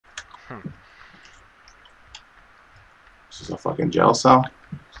This is a fucking jail cell.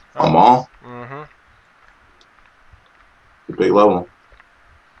 A Oh. mall. Mm-hmm. A big level.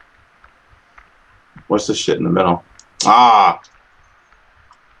 What's the shit in the middle? Ah,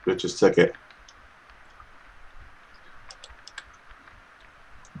 bitch's ticket.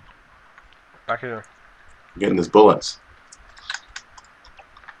 Back here. Getting his bullets.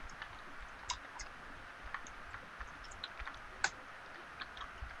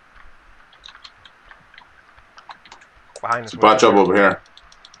 Behind There's this a way bunch right of here. over here.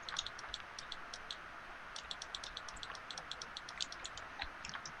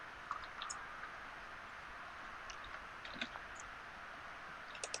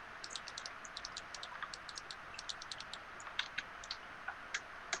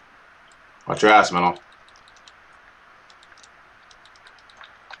 Watch your ass, Mental.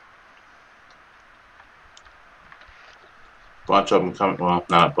 Bunch of them coming. Well,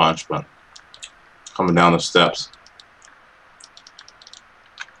 not a bunch, but coming down the steps.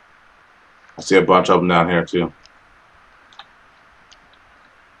 I see a bunch of them down here too.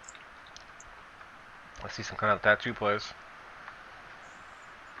 I see some kind of tattoo place.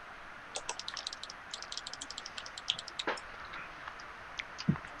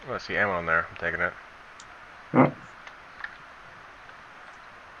 Oh, I see ammo in there. I'm taking it. Oh.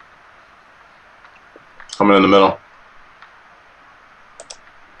 Coming in the middle.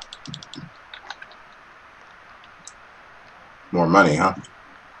 More money, huh?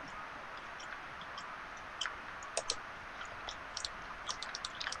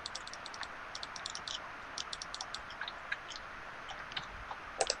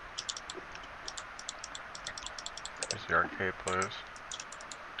 There's the arcade place.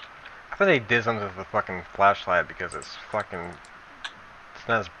 I thought they did something with the fucking flashlight because it's fucking... It's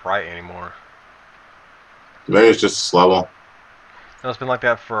not as bright anymore. Maybe it's just this level. No, it's been like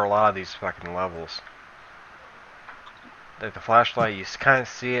that for a lot of these fucking levels. Like the flashlight, you kind of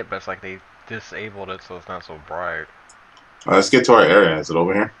see it, but it's like they disabled it so it's not so bright. All right, let's get to our area. Is it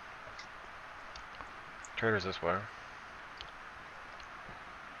over here? Trader's this way.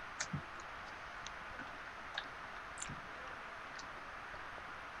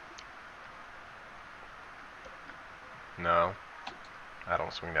 No, I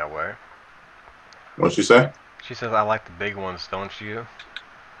don't swing that way. What'd you say? She says I like the big ones, don't you?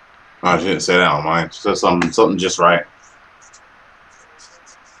 Oh, she didn't say that on mine. She said something just right.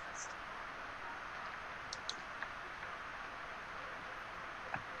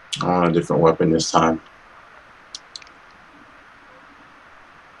 I want a different weapon this time.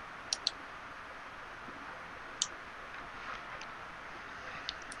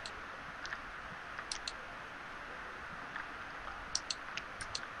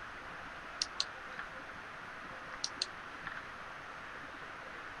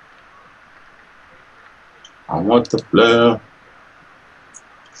 I want the blue.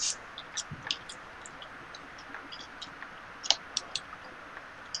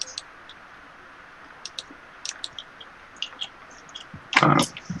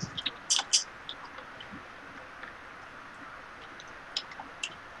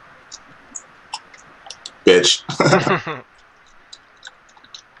 Bitch.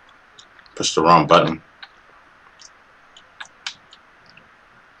 Pushed the wrong button.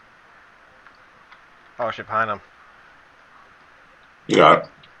 Oh shit, behind him. You got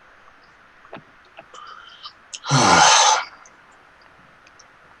it.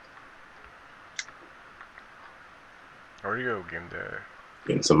 Where'd you go, game day?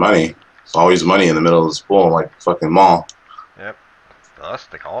 Getting some money. There's always money in the middle of this pool, like fucking mall. Yep. Thus,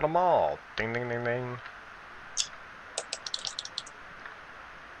 they call them all. Ding ding ding ding.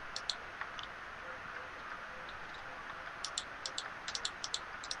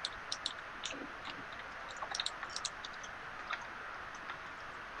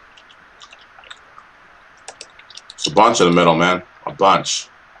 It's a bunch in the middle, man. A bunch.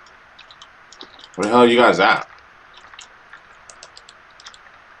 Where the hell are you guys at?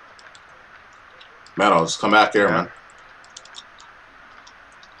 Meadows, come back here, Yeah. man.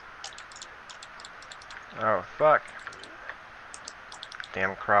 Oh fuck.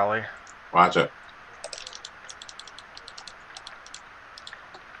 Damn Crawley. Watch it.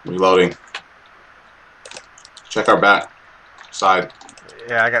 Reloading. Check our back side.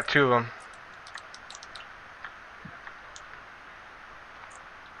 Yeah, I got two of them.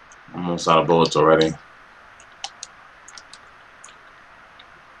 Almost out of bullets already.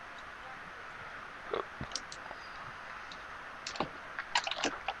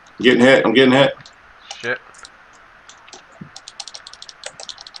 I'm getting hit. I'm getting hit. Shit.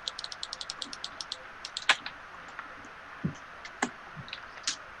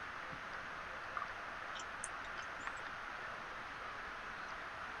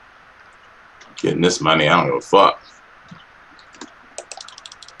 Getting this money, I don't give a fuck.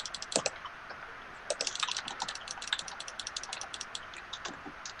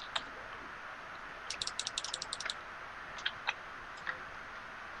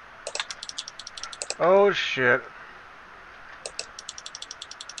 Oh shit.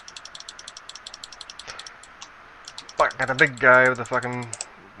 Fuck, got a big guy with a fucking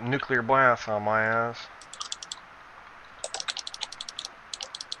nuclear blast on my ass.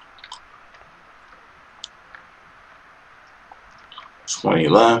 $20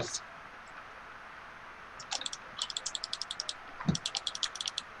 left.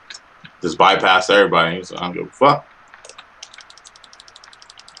 Just bypass everybody. So I don't give a fuck.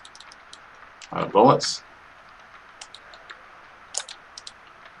 Out of bullets.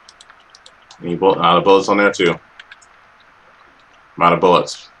 Need out of bullets on there too. I'm out of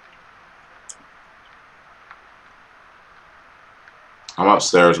bullets. I'm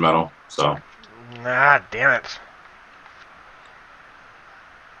upstairs, metal. So. Ah, damn it.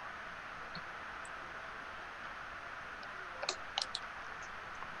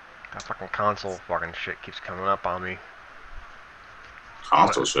 That fucking console fucking shit keeps coming up on me.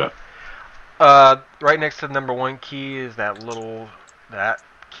 Console shit. Right next to the number 1 key is that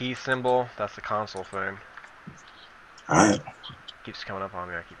key symbol. That's the console thing. Alright. Keeps coming up on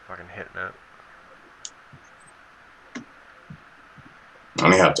me. I keep fucking hitting it.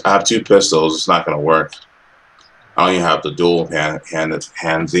 I have 2 pistols. It's not gonna work. I don't even have the dual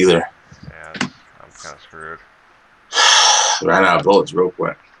hands either. Yeah, I'm kind of screwed. Ran out of bullets real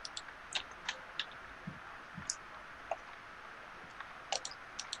quick.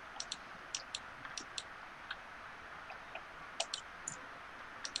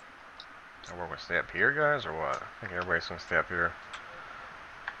 Oh, we're gonna stay up here, guys, or what? I think everybody's gonna stay up here.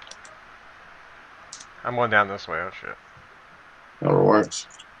 I'm going down this way. Oh shit. Never works.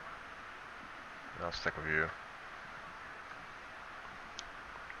 I'll stick with you.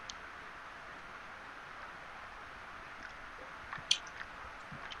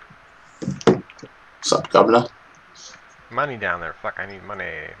 What's up, Governor? Money down there. Fuck, I need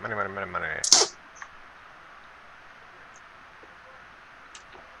money. Money, money, money, money.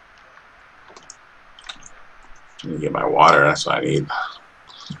 I need to get my water. That's what I need.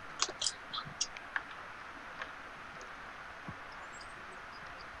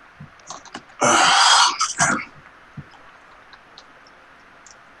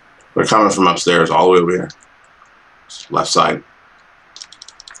 We're coming from upstairs all the way over here. Left side.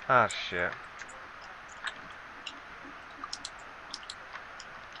 Ah, shit.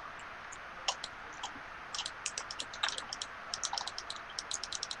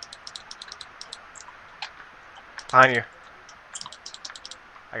 Behind you.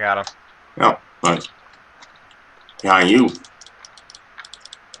 I got him. Yep. Nice. Behind you.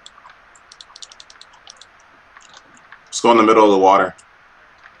 Let's go in the middle of the water.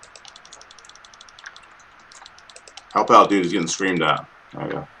 Help out, dude. He's getting screamed at. There you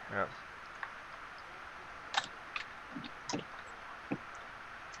go. Yep.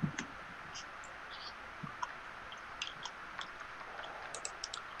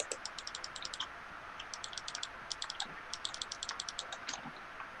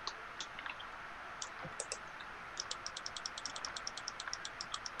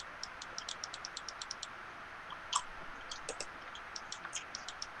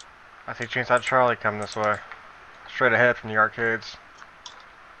 I see Chainsaw Charlie coming this way. Straight ahead from the arcades.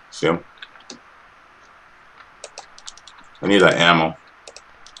 See him? I need that ammo.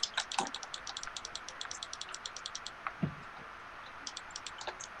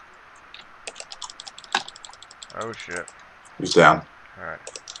 Oh shit. He's down. Alright.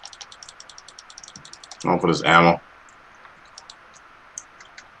 I'm gonna put his ammo.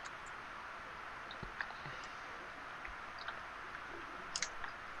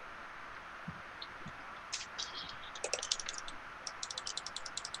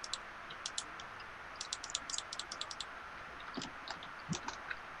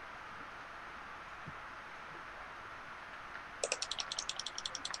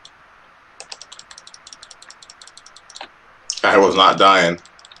 I was not dying.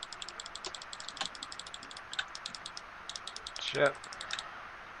 Shit.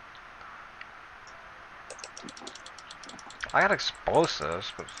 I got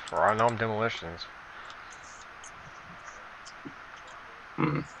explosives, but for unknown demolitions.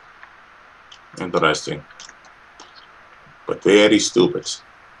 Interesting. But very stupid.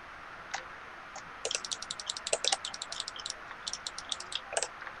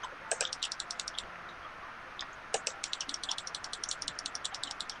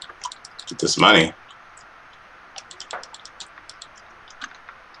 Get this money.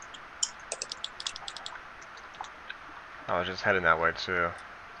 was just heading that way too.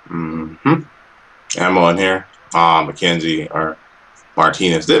 Mm-hmm. Ammo in here. McKenzie or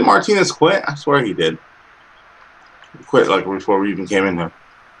Martinez. Did Martinez quit? I swear he did. He quit like before we even came in here.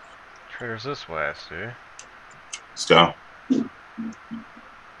 Trader's this way, I see. Let's go.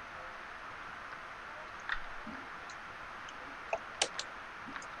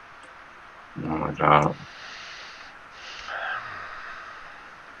 Oh my god.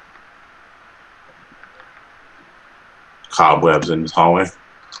 Cobwebs in this hallway.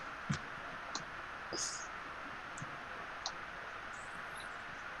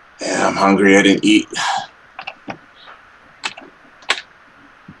 Yeah, I'm hungry. I didn't eat.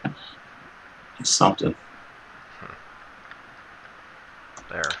 Something.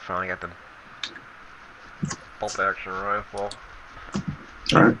 There, finally got the bolt action rifle.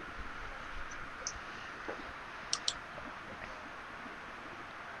 Alright.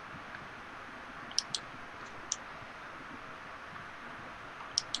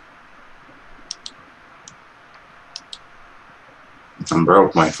 I'm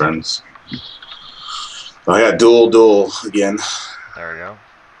broke, my friends. I got duel again. There we go.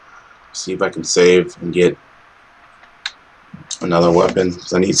 See if I can save and get another weapon,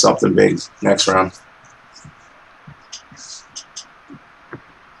 because I need something big next round.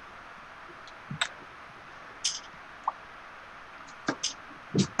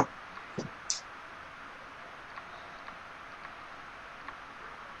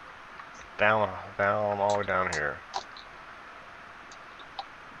 Down, all the way down here.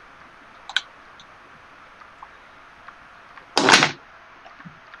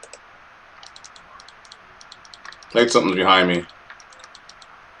 I think something's behind me.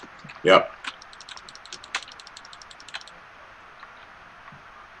 Yep.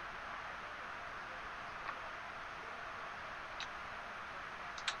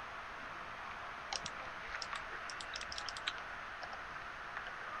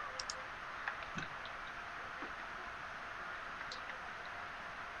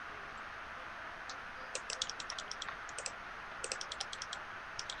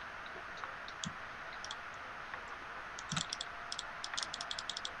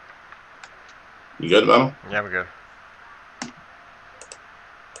 You good, Memo? Yeah, we're good.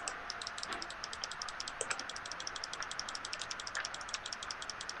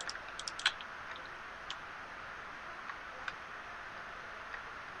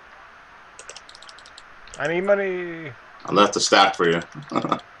 I need money. I left the stack for you.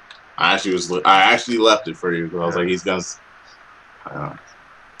 I actually left it for you because I was like, he's gonna.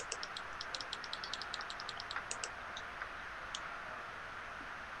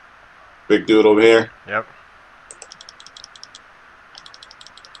 Big dude over here. Yep.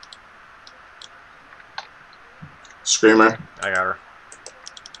 Screamer. I got her.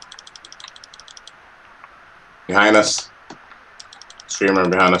 Behind us. Screamer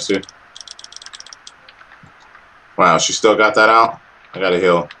behind us too. Wow, she still got that out? I gotta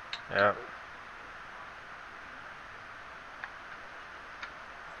heal. Yep.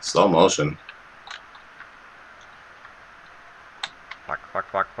 Slow motion.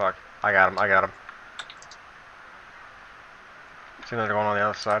 Fuck. I got him. See they're going on the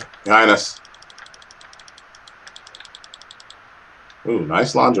other side. Behind us. Ooh,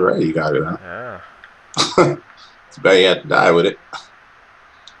 nice lingerie you got it, huh? Yeah. It's bad you had to die with it.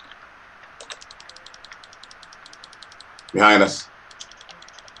 Behind us.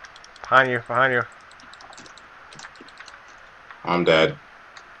 Behind you. I'm dead.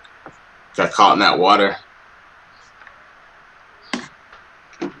 Got caught in that water.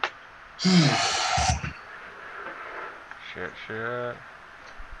 Shit.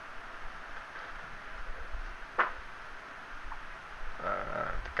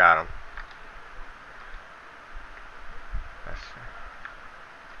 Got him.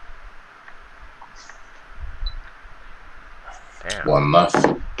 Damn. One left.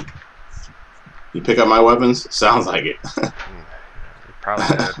 You pick up my weapons? Sounds like it. You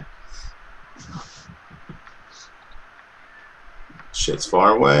probably did. Shit's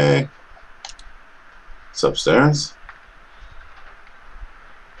far away. It's upstairs.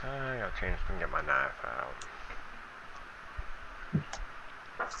 I gotta change and get my knife out.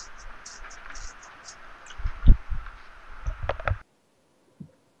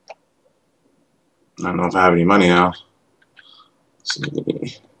 I don't know if I have any money now. Let's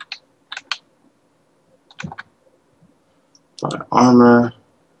see. Buy armor.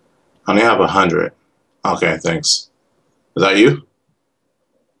 I only have 100. Okay, thanks. Is that you?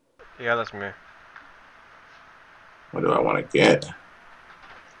 Yeah, that's me. What do I want to get?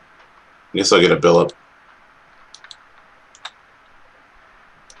 I guess I'll get a billet.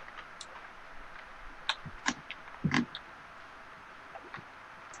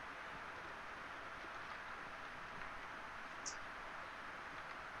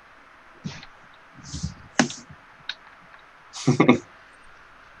 I'm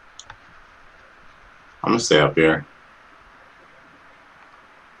gonna stay up here.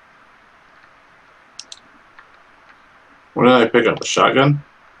 What did I pick up? A shotgun?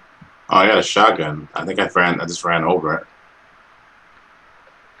 Oh, I got a shotgun. I think I just ran over it.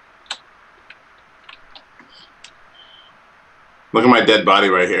 Look at my dead body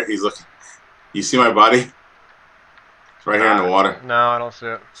right here. He's looking. You see my body? It's right here in the water. No, I don't see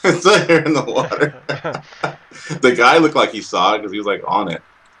it. It's right here in the water. The guy looked like he saw it because he was like on it.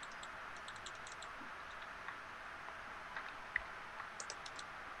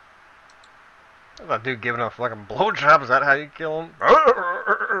 That dude giving a fucking blowjob. Is that how you kill him?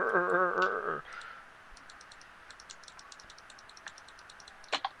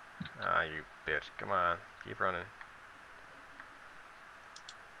 Ah, you bitch. Come on. Keep running.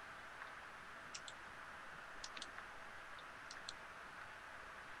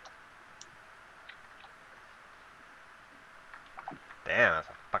 Damn, that's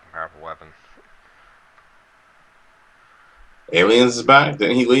a fucking powerful weapon. Aliens is back?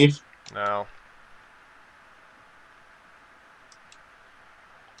 Didn't he leave? No.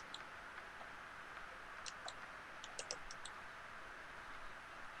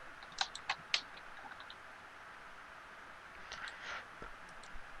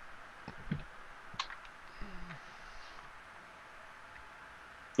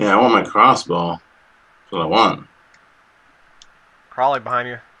 Yeah, I want my crossbow. That's what I want. Crawley behind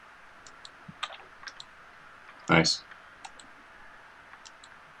you. Nice.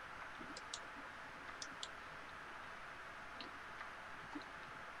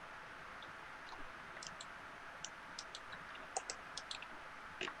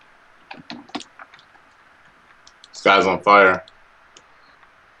 This guy's on fire.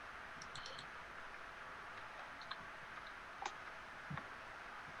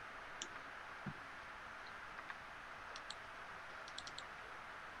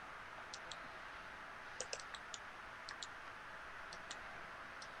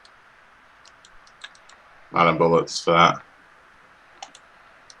 Out of bullets for that.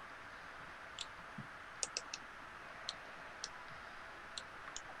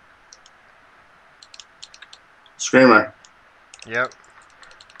 Screamer. Yep.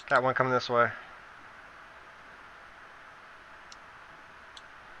 Got one coming this way.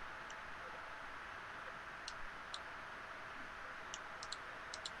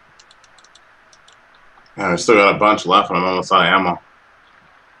 Yeah, I still got a bunch left and I'm almost out of ammo.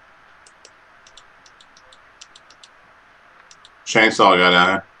 Chainsaw guy down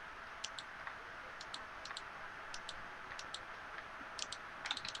here.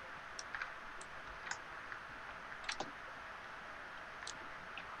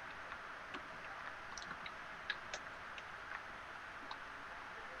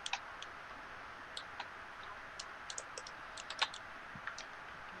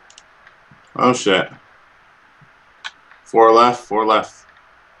 Oh shit. 4 left, 4 left.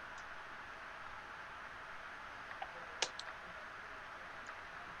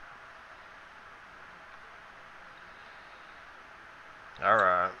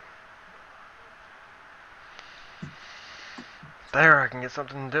 Alright. There, I can get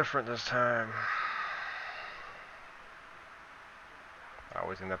something different this time. I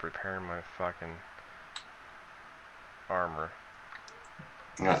always end up repairing my fucking armor.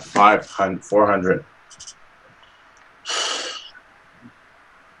 I got 500, 400.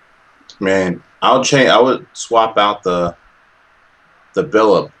 Man, I would swap out the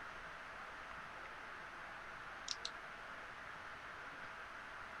billup.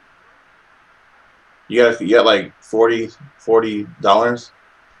 You got like $40.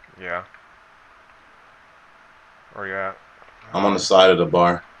 Yeah. Where you at? I'm on the side of the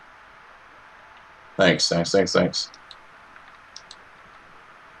bar. Thanks.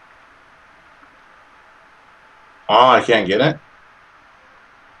 Oh, I can't get it?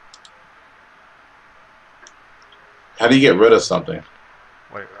 How do you get rid of something?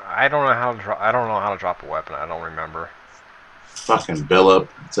 Wait, I don't know how to drop. I don't know how to drop a weapon. I don't remember. Fucking billup.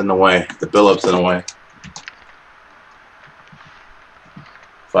 It's in the way. The billup's in the way.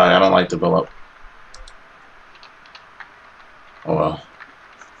 Fine, I don't like the billup. Oh well.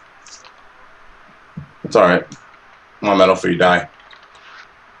 It's alright. More metal for you die.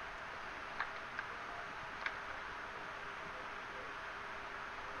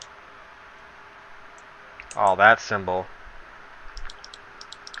 Oh, that symbol.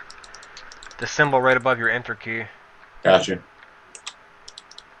 The symbol right above your enter key. Got you.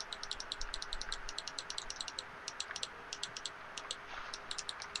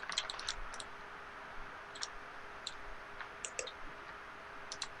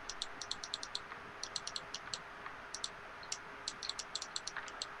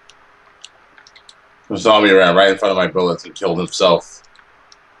 The zombie ran right in front of my bullets and killed himself.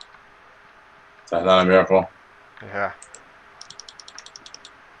 Is that not a miracle? Yeah.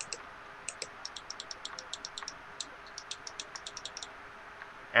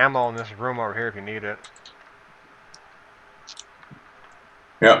 Ammo in this room over here if you need it.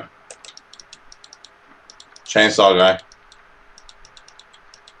 Yep. Chainsaw guy.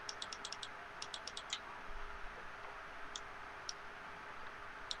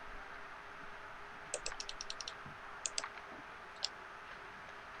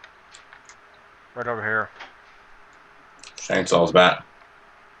 Right over here. Chainsaw's back.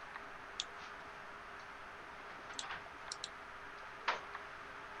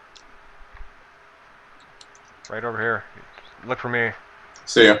 Right over here. Look for me.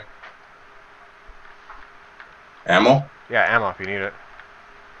 See ya. Ammo? Yeah, ammo if you need it.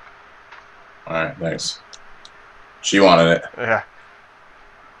 Alright, thanks. She wanted it. Yeah.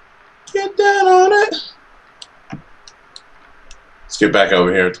 Get down on it. Let's get back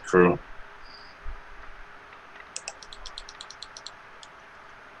over here with the crew.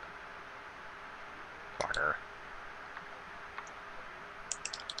 Fucker.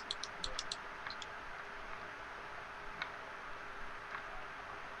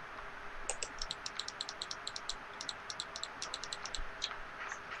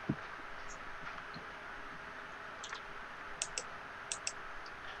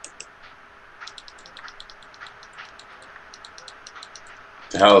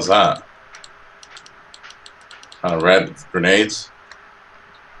 The hell is that? Red grenades?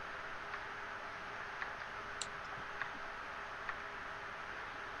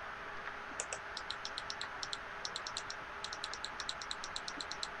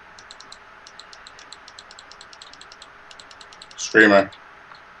 Screamer.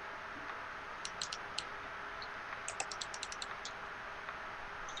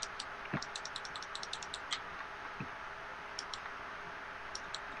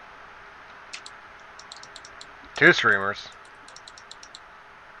 Two streamers.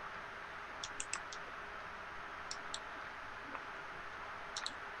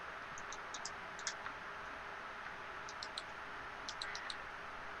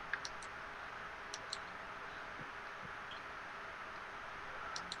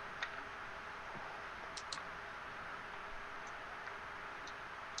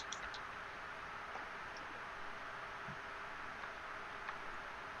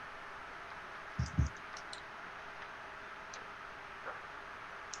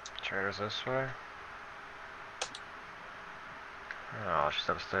 Chairs this way. Oh, she's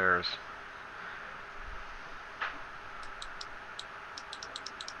upstairs.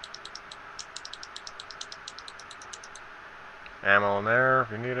 Ammo in there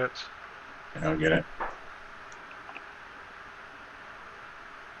if you need it. I don't get it.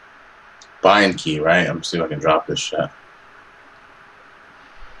 Bind key, right? I'm see if I can drop this shit.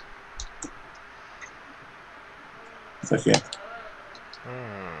 Click it.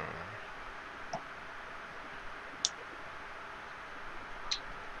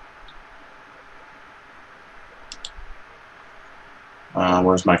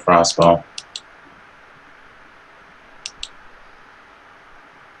 Where's my crossbow?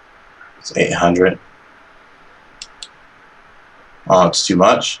 It's 800. Oh, it's too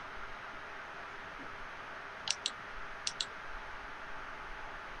much?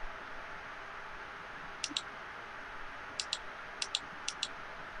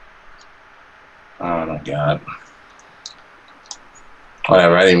 Oh my god.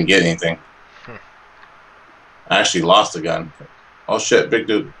 Whatever, I didn't even get anything. I actually lost a gun. Oh shit, big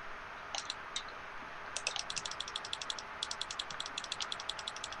dude.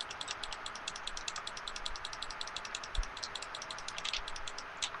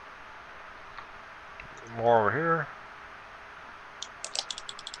 More over here.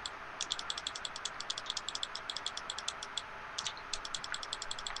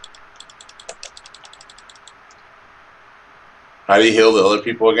 How do you heal the other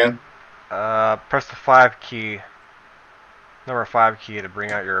people again? Press the 5 key. Number 5 key to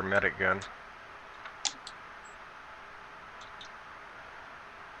bring out your medic gun.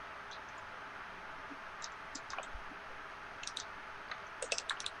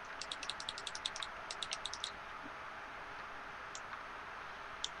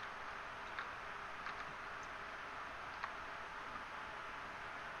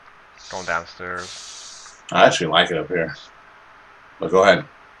 Going downstairs. I actually like it up here. But go ahead.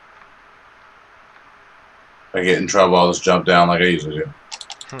 If I get in trouble, I'll just jump down like I usually do.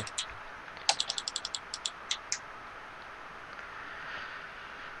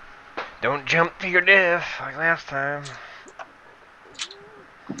 Don't jump to your death like last time.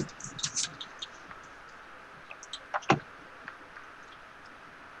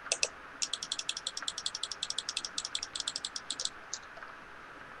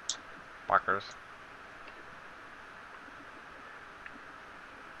 Fuckers.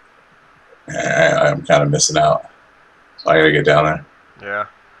 I'm kind of missing out. So I gotta get down there. Yeah.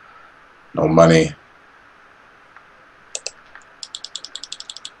 No money.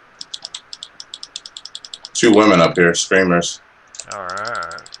 Two women up here, screamers.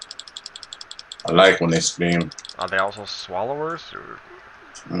 Alright. I like when they scream. Are they also swallowers? Or...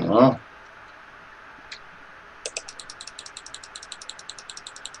 Well,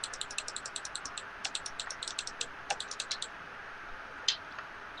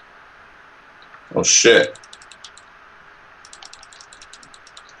 oh shit.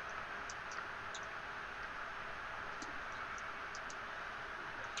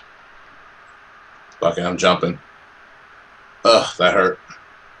 Fucking, I'm jumping. Ugh, that hurt.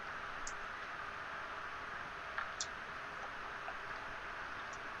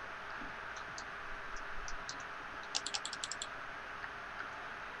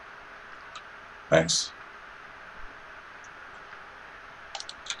 Thanks.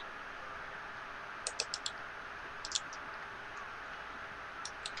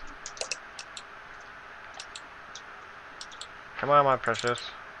 Come on, my precious.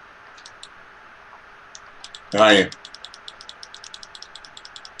 Behind you.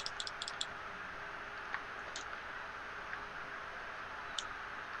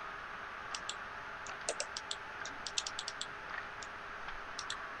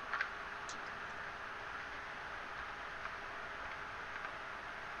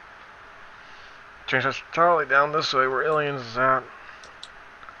 Change us Charlie down this way where aliens is at.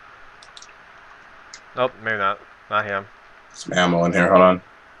 Nope, maybe not. Not him. Some ammo in here. Hold on.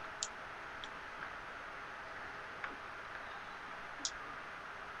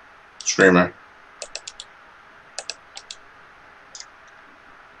 Screamer.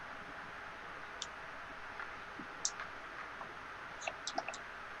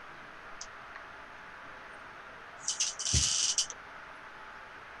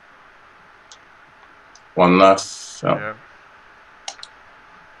 One left. Oh. Yep.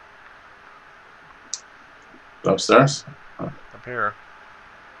 Upstairs. Up here.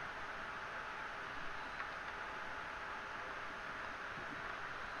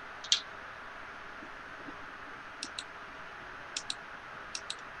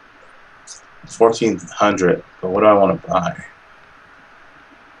 $1,400. But what do I want to buy?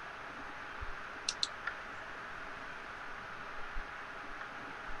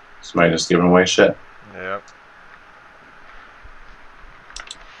 Somebody just giving away shit. Yep.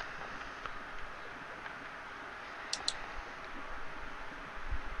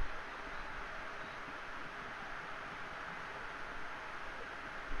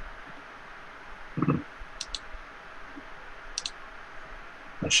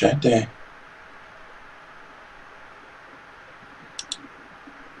 Machete.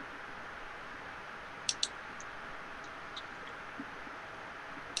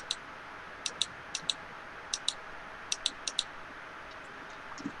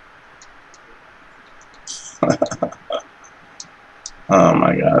 Oh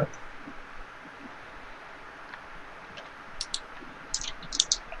my god.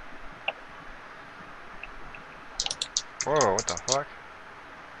 Whoa, what the fuck?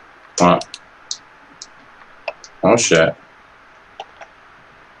 What? Oh shit.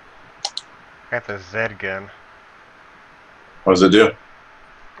 Got the Z gun. What does it do?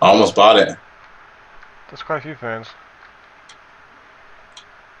 I almost bought it. There's quite a few things.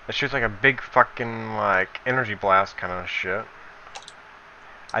 It shoots like a big fucking, like, energy blast kind of shit.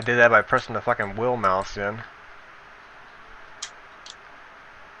 I did that by pressing the fucking wheel mouse in.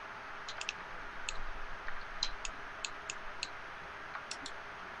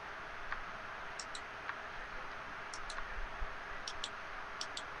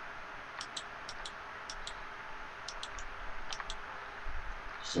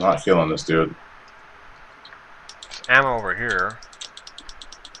 She's not killing this dude. There's ammo over here.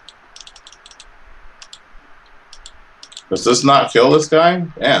 Does this not kill this guy?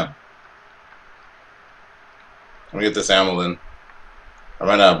 Damn. Let me get this ammo then. I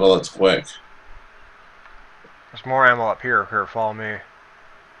ran out of bullets quick. There's more ammo up here. Here, follow me.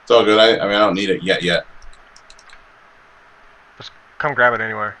 It's all good. I mean, I don't need it yet. Just come grab it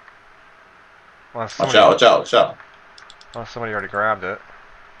anyway. Unless Watch somebody, out. unless somebody already grabbed it.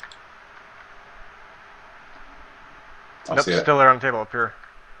 I Nope, see it. still there on the table up here.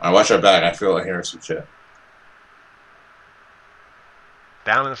 Alright, watch our back. I feel like hearing some shit.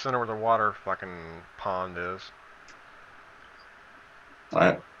 Down in the center where the water fucking pond is.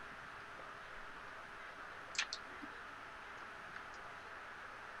 Alright.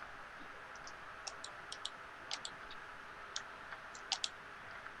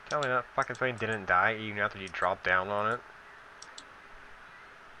 Tell me that fucking thing didn't die even after you dropped down on it.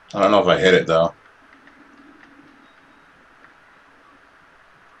 I don't know if I hit it though.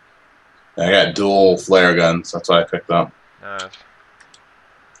 I got dual flare guns. That's what I picked up. Nice.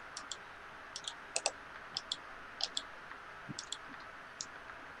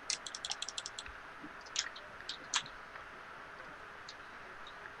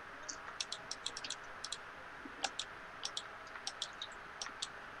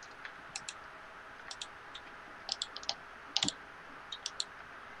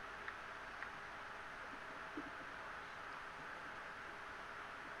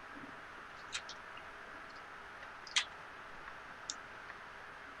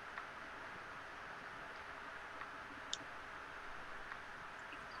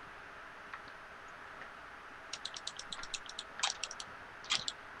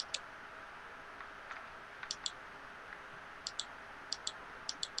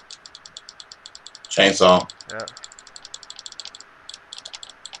 Chainsaw. Yeah.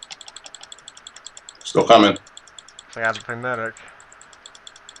 Still coming. So I have to play medic.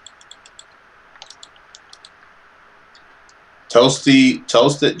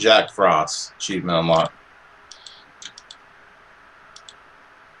 Toasted Jack Frost. Achievement unlocked.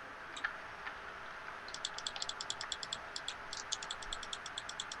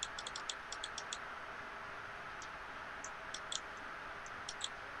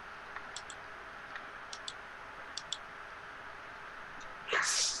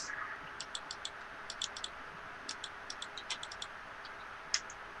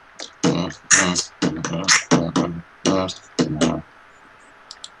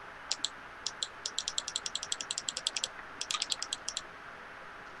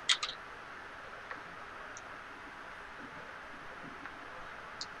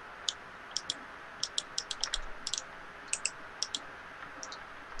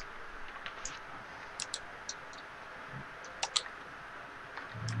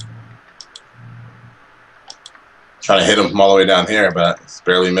 Trying to hit him from all the way down here, but it's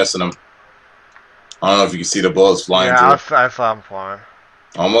barely missing him. I don't know if you can see the bullets flying Yeah, through. I saw him flying.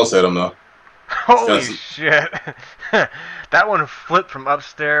 Almost hit him though. Holy shit! That one flipped from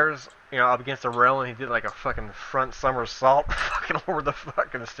upstairs, you know, up against the rail, and he did like a fucking front somersault, fucking over the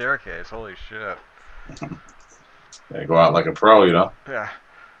fucking staircase. Holy shit! Yeah, go out like a pro, you know. Yeah.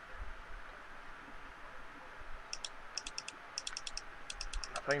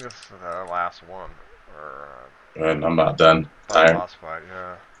 I think this is the last one, or And I'm not done. Tired. boss fight.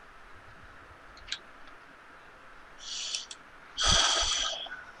 Yeah.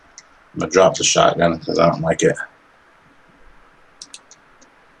 I'm gonna drop the shotgun because I don't like it.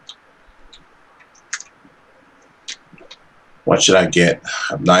 What should I get?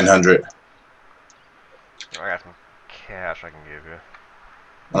 900. I got some cash I can give you.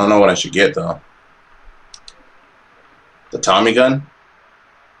 I don't know what I should get though. The Tommy gun?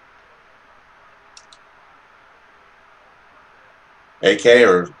 AK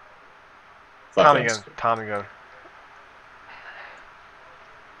or Tommy gun. Tommy gun.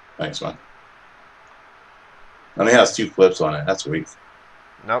 Thanks, man. Only has 2 clips on it. That's weak.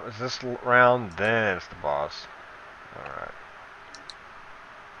 Nope, it's this round, then it's the boss. Alright.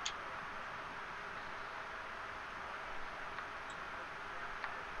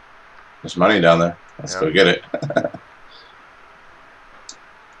 There's money down there. Let's go get it.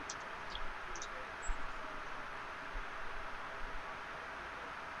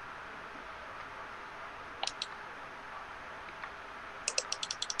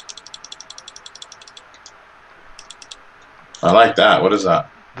 I like that. What is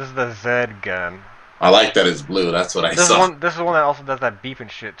that? This is the Z gun. I like that it's blue. That's what I saw. This is one that also does that beep and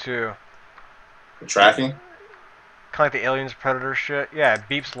shit too. The tracking? Kind of like the Aliens Predator shit. Yeah, it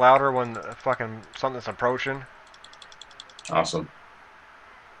beeps louder when fucking something's approaching. Awesome.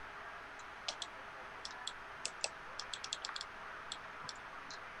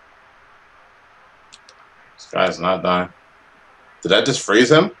 This guy's not dying. Did that just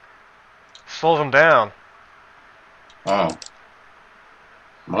freeze him? Slows him down. Oh.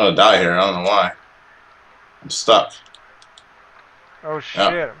 I'm gonna die here. I don't know why. I'm stuck. Oh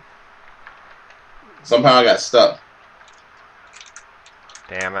shit. Yep. Somehow I got stuck.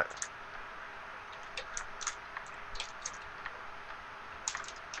 Damn it.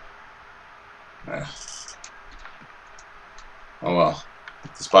 Oh well.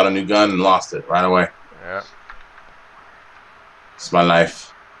 Spot a new gun and lost it right away. Yeah. It's my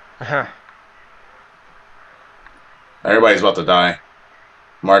life. Everybody's about to die.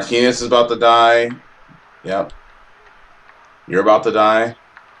 Martinez is about to die. Yep. You're about to die.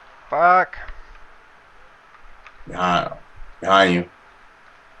 Fuck. Behind you.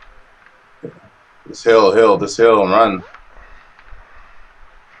 This hill, and run.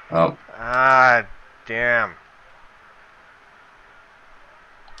 Oh. Ah, damn.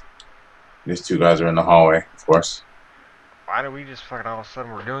 These two guys are in the hallway, of course. Why do we just fucking all of a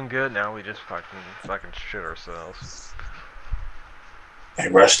sudden we're doing good, now we just fucking shit ourselves. They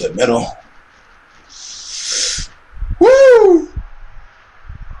rushed the middle. Woo!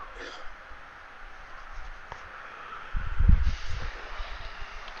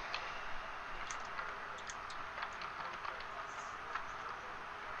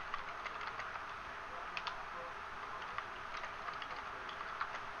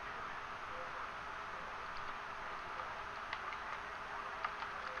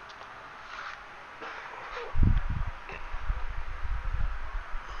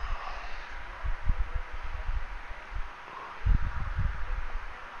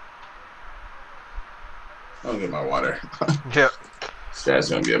 I'll get my water. Yep. This guy's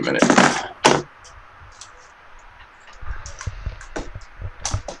gonna be a minute.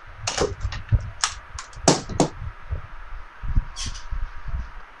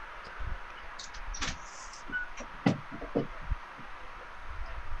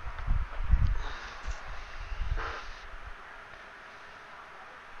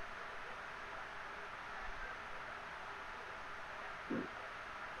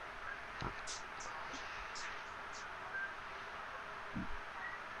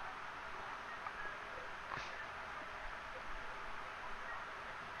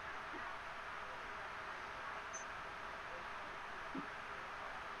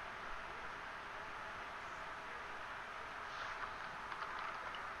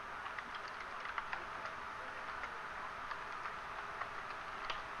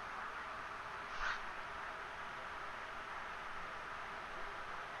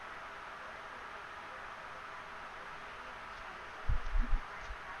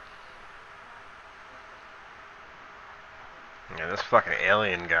 Yeah, this fucking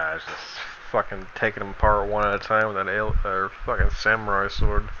alien guy's just fucking taking them apart one at a time with that fucking samurai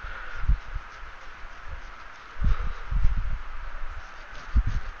sword.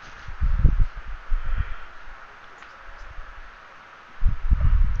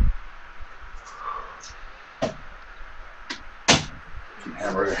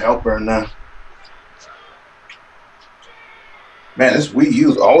 Hamburger helper now. Man, this Wii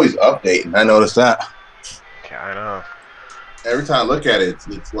U's always updating. I noticed that. Yeah, I know. Every time I look at it,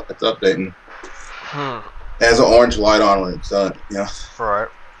 it's updating. It has an orange light on when it's done. You know, Right.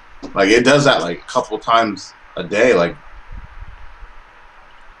 like it does that like a couple times a day. Like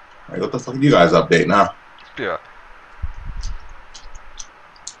what the fuck do you guys update now? Yeah.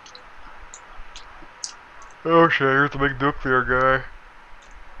 Oh shit, here's the big nuclear guy.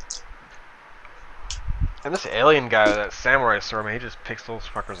 And this alien guy with that samurai sword, man, he just picks those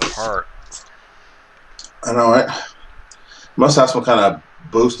fuckers apart. I know, right? Must have some kind of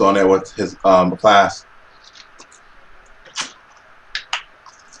boost on it with his class.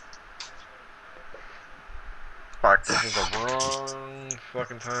 Fuck, this is the wrong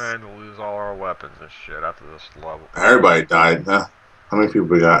fucking time to lose all our weapons and shit after this level. Everybody died. Huh? How many people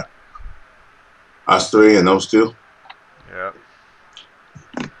we got? Us three and those two? Yep.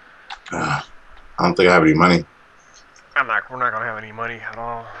 I don't think I have any money. We're not gonna have any money at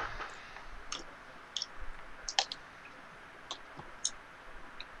all.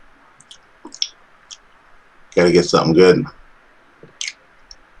 Gotta get something good.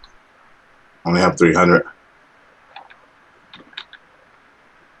 Only have 300.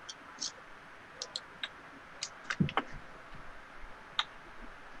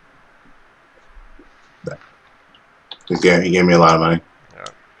 He gave me a lot of money. Yeah.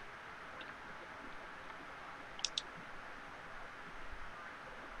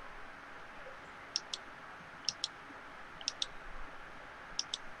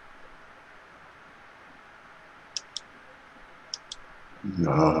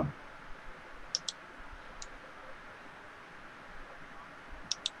 No.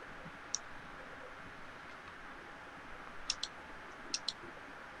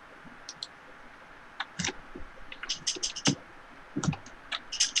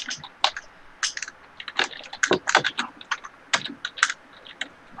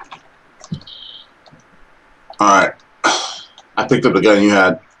 All right. I picked up the gun you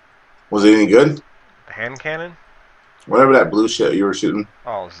had. Was it any good? The hand cannon? Whatever that blue shit you were shooting.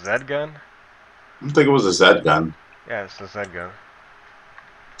 Oh, Zed gun? I don't think it was a Zed gun. Yeah, it's a Zed gun.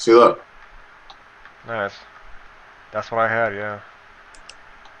 See, look. Nice. That's what I had, yeah.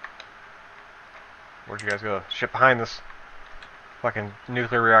 Where'd you guys go? Shit behind us. Fucking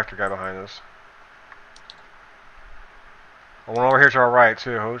nuclear reactor guy behind us. Oh, one over here to our right,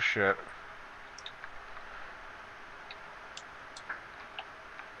 too. Oh, shit.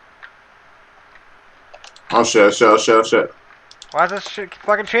 Oh shit, shit, shit, shit. Why is this shit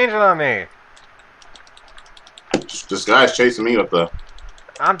fucking changing on me? This guy's chasing me with the...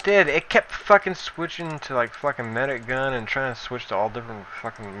 I'm dead. It kept fucking switching to like fucking medic gun and trying to switch to all different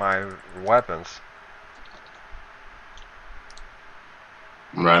fucking my weapons.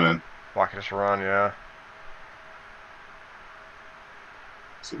 I'm running. Well, I can just run, yeah.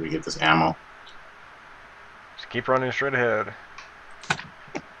 See if we get this ammo. Just keep running straight ahead.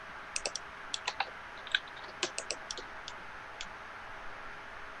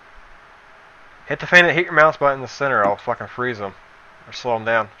 Hit your mouse button in the center. I'll fucking freeze them. Or slow them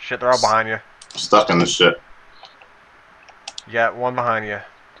down. Shit, they're all behind you. I'm stuck in this shit. You got one behind you.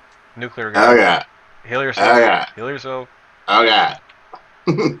 Nuclear Oh gun. yeah. Heal yourself. Oh yeah. Heal yourself. Oh yeah.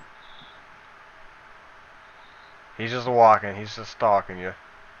 He's just walking. He's just stalking you.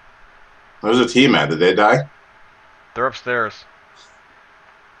 Where's the team at? Did they die? They're upstairs.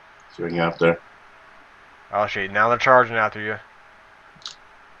 So we can get up there. Oh shit, now they're charging after you.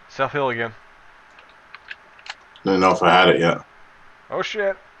 Self-heal again. Didn't know if I had it yet. Oh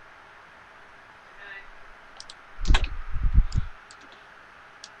shit.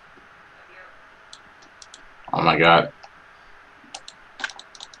 Oh my god.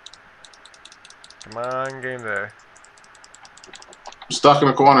 Come on, game day. I'm stuck in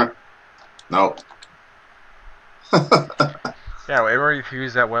a corner. Nope. Yeah, whenever you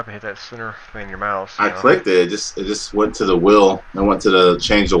use that weapon, hit that center thing in your mouse. I clicked it. It just went to the wheel. I went to the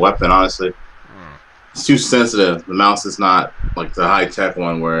change the weapon. Honestly, it's too sensitive. The mouse is not like the high tech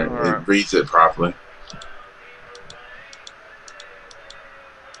one where it reads it properly.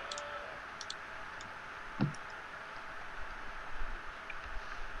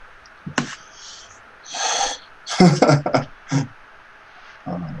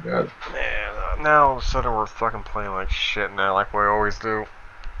 Oh my god. Man, now all of a sudden we're fucking playing like shit now, like we always do.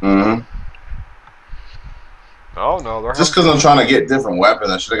 Mm-hmm. Oh no, they're just because I'm trying to get different weapons.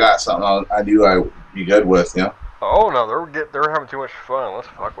 I should have got something I knew I'd be good with, you know. Oh no, they're having too much fun. Let's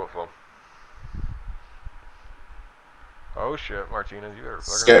fuck with them. Oh shit, Martinez, you better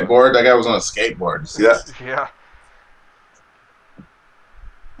skateboard. That guy was on a skateboard. See that? Yeah.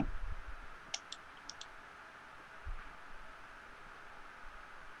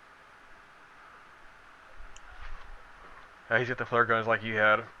 He's got the flare guns like you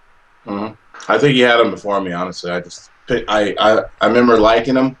had. Mm-hmm. I think he had them before me. Honestly, I remember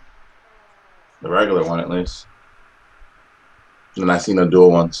liking them, the regular one at least. And then I seen a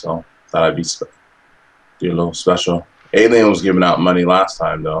dual one, so thought I'd do a little special. Alien was giving out money last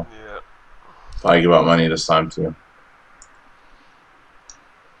time though. Yeah. Probably give out money this time too.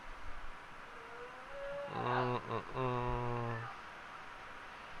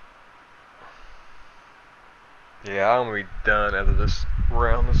 Yeah, I'm gonna be done after this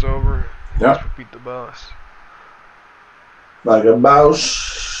round is over. Yeah. Beat the boss. Like a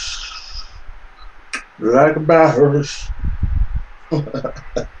mouse. Like a mouse.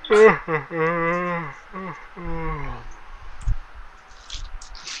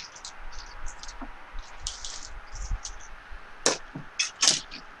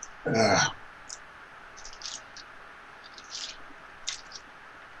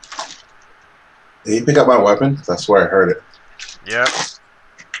 Did he pick up my weapon? Because I swear I heard it. Yep.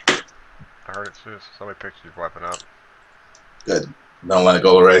 I heard it too. Somebody picked your weapon up. Good. Don't let it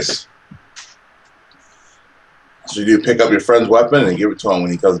go to race. So you pick up your friend's weapon and give it to him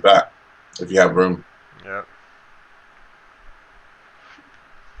when he comes back, if you have room. Yep.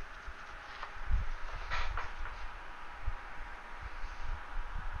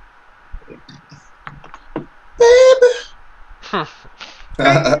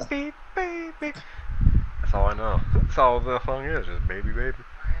 Baby, baby. That's all I know. That's all the song is, just baby, baby.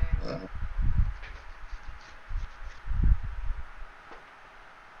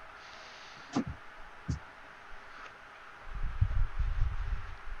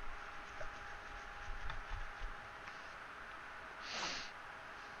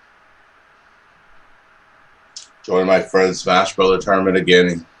 Join my friend's Smash Brother tournament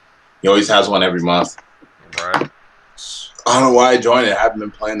again. He always has one every month. Right. I don't know why I joined it. I haven't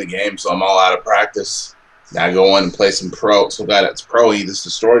been playing the game, so I'm all out of practice. Now I go in and play some pro. Some guy that's pro, he just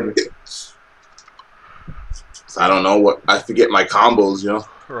destroyed me. So I don't know what. I forget my combos, you know.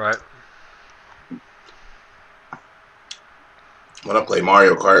 Right. I'm gonna play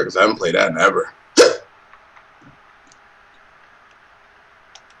Mario Kart because I haven't played that in ever.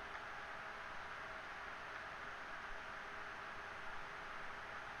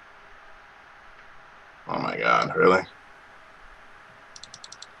 Oh my god, really?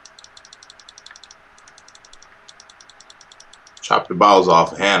 Chop the balls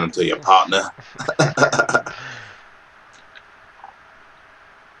off hand until your partner.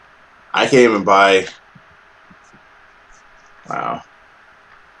 can't even buy. Wow.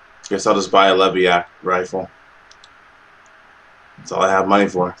 Guess I'll just buy a Leviac rifle. That's all I have money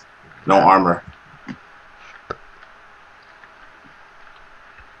for. No armor.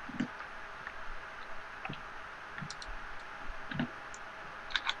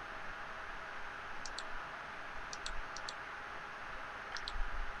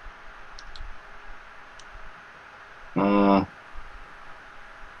 Mm.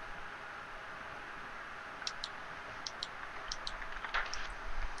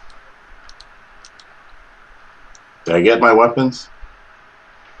 Did I get my weapons?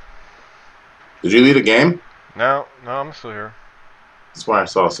 Did you leave the game? No, I'm still here. That's why I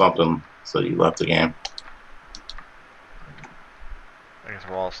saw something. So you left the game. I guess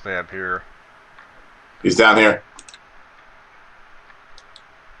we'll all stay up here. He's down here.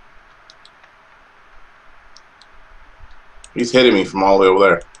 He's hitting me from all the way over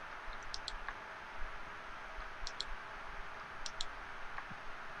there.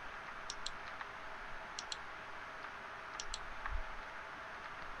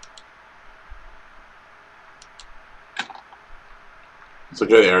 It's a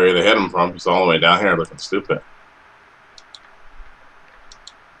good area to hit him from. He's all the way down here looking stupid.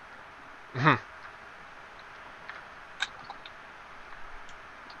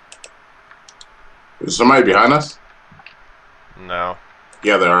 Is somebody behind us? No.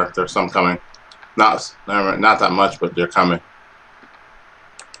 Yeah, there are. There's some coming. Not that much, but they're coming.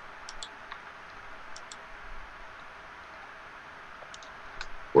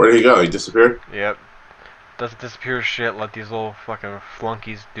 Where did he go? He disappeared? Yep. Doesn't disappear shit, let these little fucking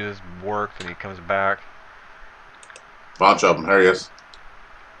flunkies do his work, and he comes back. Bunch of them. Here he is.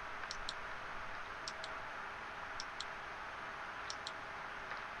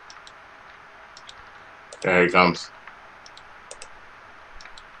 There he comes.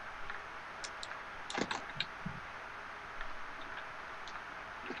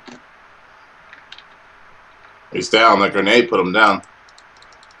 He's down. The grenade put him down.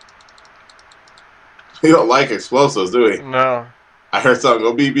 He don't like explosives, do he? No. I heard something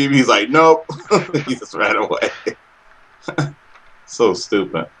go beep beep. He's like, nope. He just ran away. So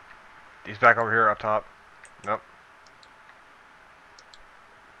stupid. He's back over here up top. Nope.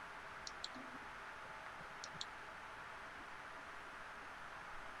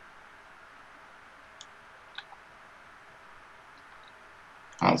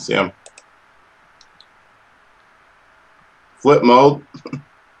 I don't see him. Flip mode.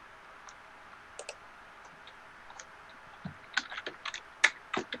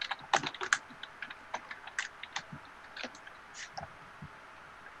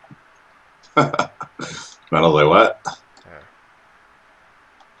 Metal's like, what? Yeah.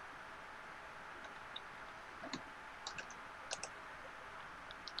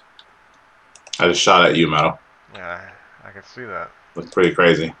 I just shot at you, Metal. Yeah, I can see that. Looks pretty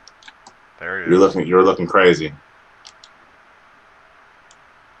crazy. There he is. You're looking crazy.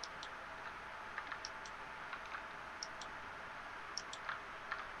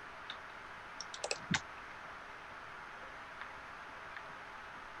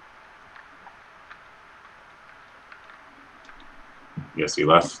 Guess he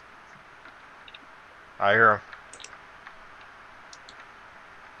left. I hear him.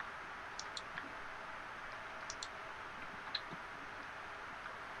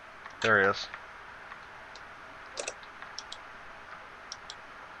 There he is.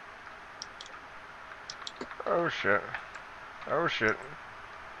 Oh shit. Oh shit.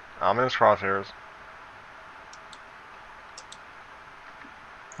 I'm in his crosshairs.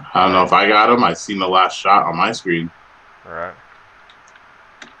 I don't know if I got him. I seen the last shot on my screen. Alright.